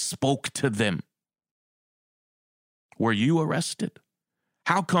 I spoke to them. Were you arrested?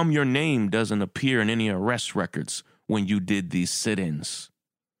 How come your name doesn't appear in any arrest records when you did these sit-ins?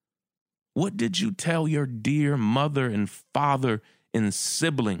 What did you tell your dear mother and father and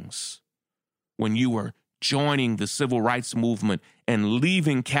siblings when you were joining the civil rights movement and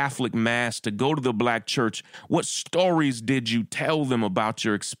leaving Catholic Mass to go to the black church? What stories did you tell them about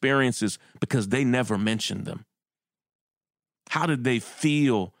your experiences, because they never mentioned them? How did they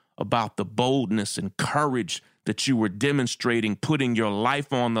feel about the boldness and courage that you were demonstrating, putting your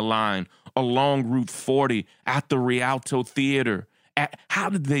life on the line along Route 40 at the Rialto Theater? How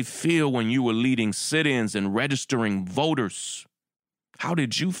did they feel when you were leading sit-ins and registering voters? How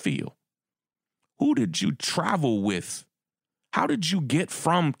did you feel? Who did you travel with? How did you get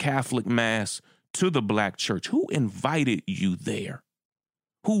from Catholic Mass to the black church? Who invited you there?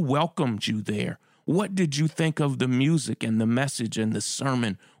 Who welcomed you there? What did you think of the music and the message and the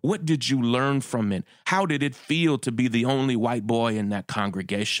sermon? What did you learn from it? How did it feel to be the only white boy in that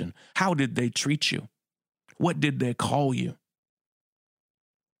congregation? How did they treat you? What did they call you?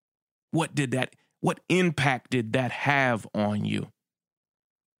 What impact did that have on you?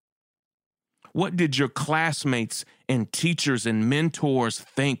 What did your classmates and teachers and mentors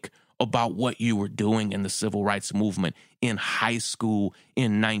think about what you were doing in the civil rights movement in high school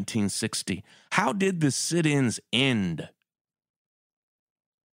in 1960? How did the sit-ins end?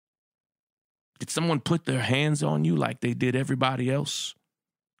 Did someone put their hands on you like they did everybody else?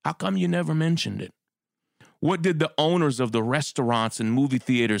 How come you never mentioned it? What did the owners of the restaurants and movie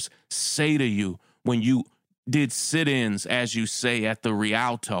theaters say to you when you did sit-ins, as you say, at the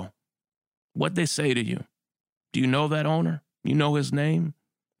Rialto? What'd they say to you? Do you know that owner? You know his name?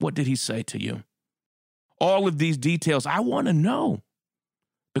 What did he say to you? All of these details I want to know,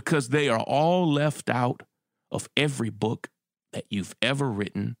 because they are all left out of every book that you've ever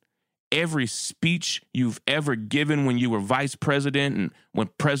written, every speech you've ever given when you were vice president and when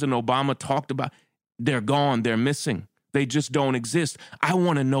President Obama talked about. They're gone. They're missing. They just don't exist. I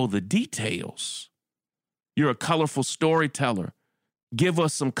want to know the details. You're a colorful storyteller. Give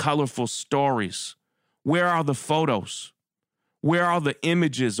us some colorful stories. Where are the photos? Where are the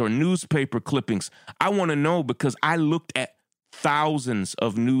images or newspaper clippings? I want to know, because I looked at thousands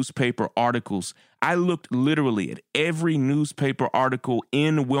of newspaper articles. I looked literally at every newspaper article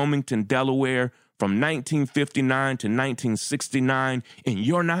in Wilmington, Delaware from 1959 to 1969, and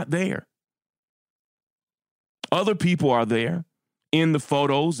you're not there. Other people are there in the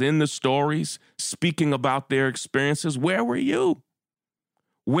photos, in the stories, speaking about their experiences. Where were you?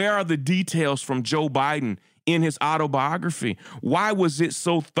 Where are the details from Joe Biden in his autobiography? Why was it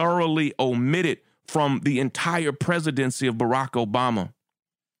so thoroughly omitted from the entire presidency of Barack Obama?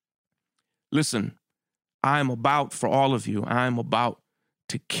 Listen, I'm about, for all of you, I'm about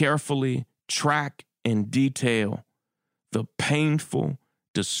to carefully track and detail the painful,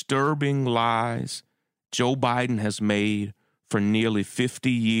 disturbing lies Joe Biden has made for nearly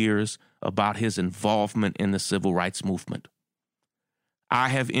 50 years about his involvement in the civil rights movement. I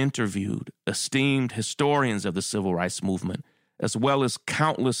have interviewed esteemed historians of the civil rights movement, as well as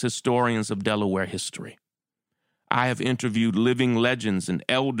countless historians of Delaware history. I have interviewed living legends and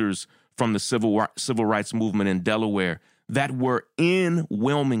elders from the civil rights movement in Delaware that were in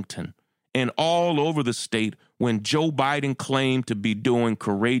Wilmington and all over the state when Joe Biden claimed to be doing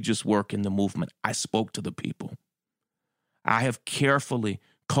courageous work in the movement. I spoke to the people. I have carefully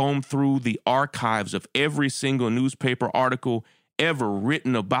combed through the archives of every single newspaper article ever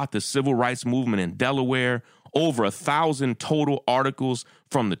written about the civil rights movement in Delaware, over 1,000 total articles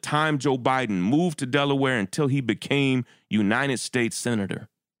from the time Joe Biden moved to Delaware until he became United States Senator.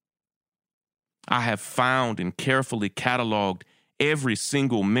 I have found and carefully cataloged every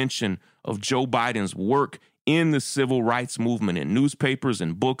single mention of Joe Biden's work in the civil rights movement in newspapers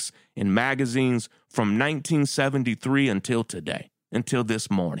and books and magazines from 1973 until today, until this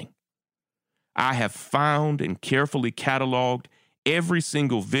morning. I have found and carefully cataloged every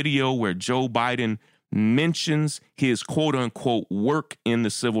single video where Joe Biden mentions his quote-unquote work in the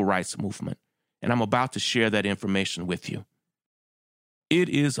civil rights movement, and I'm about to share that information with you. It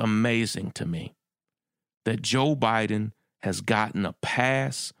is amazing to me that Joe Biden has gotten a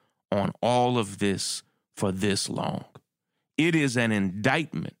pass on all of this for this long. It is an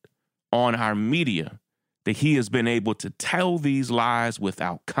indictment on our media that he has been able to tell these lies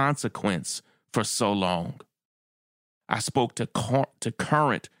without consequence for so long. I spoke to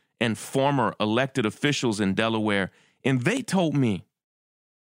current and former elected officials in Delaware, and they told me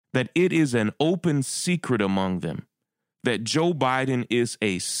that it is an open secret among them that Joe Biden is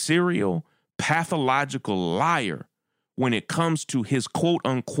a serial, pathological liar when it comes to his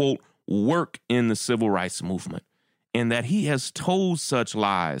quote-unquote work in the civil rights movement, and that he has told such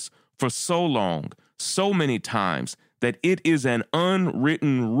lies for so long, so many times, that it is an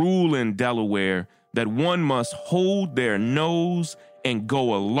unwritten rule in Delaware that one must hold their nose and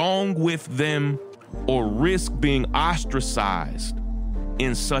go along with them or risk being ostracized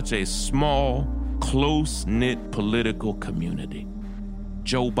in such a small, close-knit political community.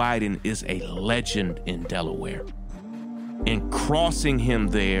 Joe Biden is a legend in Delaware, and crossing him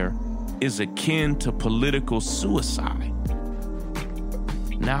there is akin to political suicide.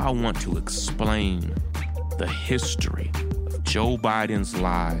 Now I want to explain the history of Joe Biden's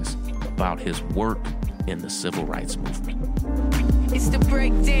lies about his work in the civil rights movement. It's the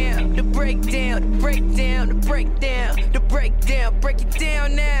breakdown, the breakdown, the breakdown, the breakdown, the breakdown. Break it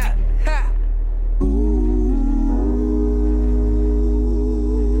down now. Ha!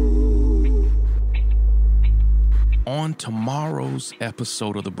 On tomorrow's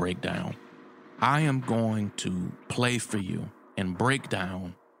episode of The Breakdown, I am going to play for you and break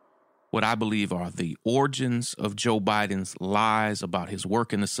down what I believe are the origins of Joe Biden's lies about his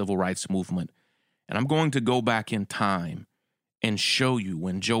work in the civil rights movement. And I'm going to go back in time and show you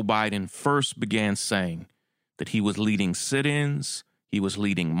when Joe Biden first began saying that he was leading sit-ins, he was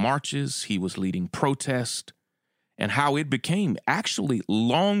leading marches, he was leading protests, and how it became actually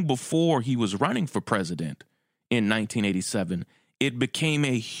long before he was running for president in 1987, it became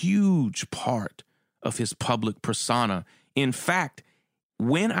a huge part of his public persona. In fact,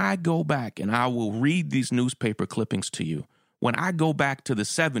 when I go back, and I will read these newspaper clippings to you, when I go back to the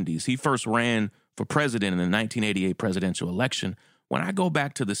 70s, he first ran for president in the 1988 presidential election. When I go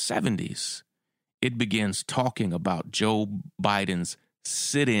back to the 70s, it begins talking about Joe Biden's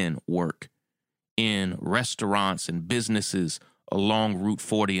sit-in work in restaurants and businesses along Route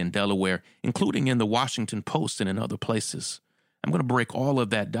 40 in Delaware, including in the Washington Post and in other places. I'm going to break all of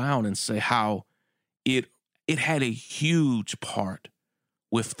that down and say how it had a huge part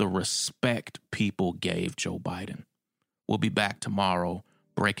with the respect people gave Joe Biden. We'll be back tomorrow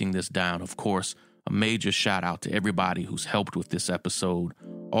breaking this down. Of course, a major shout out to everybody who's helped with this episode,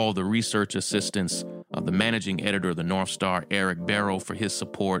 all the research assistants, the managing editor of the North Star, Eric Barrow, for his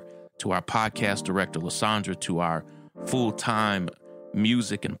support, to our podcast director, Lysandra, to our full-time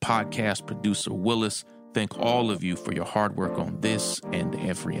music and podcast producer, Willis. Thank all of you for your hard work on this and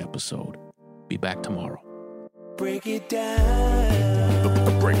every episode. Be back tomorrow. Break it down.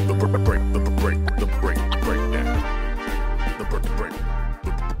 The breakdown. The breakdown. The breakdown.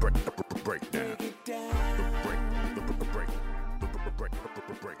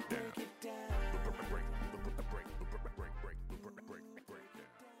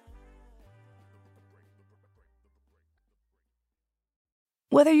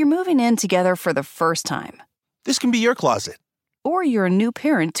 Whether you're moving in together for the first time, this can be your closet, or you're a new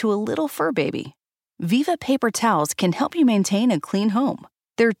parent to a little fur baby, Viva paper towels can help you maintain a clean home.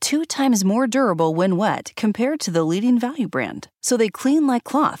 They're 2 times more durable when wet compared to the leading value brand, so they clean like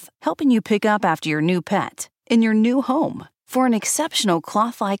cloth, helping you pick up after your new pet in your new home. For an exceptional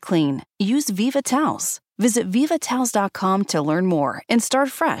cloth-like clean, use Viva towels. Visit vivatowels.com to learn more and start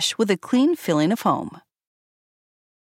fresh with a clean feeling of home.